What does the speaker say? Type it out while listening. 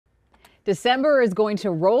December is going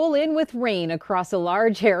to roll in with rain across a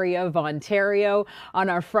large area of Ontario. On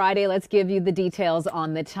our Friday, let's give you the details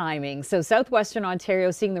on the timing. So southwestern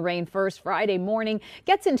Ontario seeing the rain first Friday morning,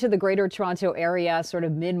 gets into the greater Toronto area sort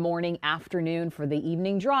of mid-morning afternoon for the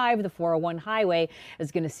evening drive. The 401 highway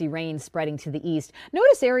is going to see rain spreading to the east.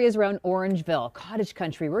 Notice areas around Orangeville, Cottage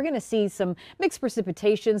Country. We're going to see some mixed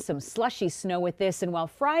precipitation, some slushy snow with this. And while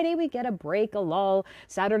Friday we get a break, a lull,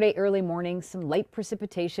 Saturday early morning, some light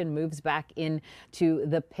precipitation moves back into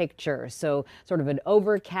the picture. So sort of an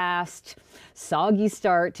overcast, soggy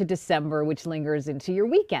start to December, which lingers into your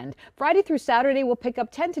weekend. Friday through Saturday will pick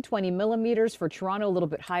up 10 to 20 millimeters for Toronto, a little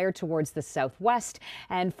bit higher towards the southwest.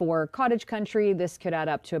 And for Cottage Country, this could add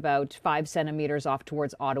up to about 5 centimeters off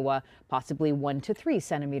towards Ottawa, possibly 1 to 3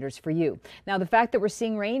 centimeters for you. Now, the fact that we're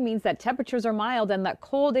seeing rain means that temperatures are mild and that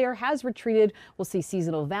cold air has retreated. We'll see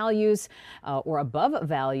seasonal values or above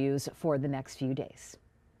values for the next few days.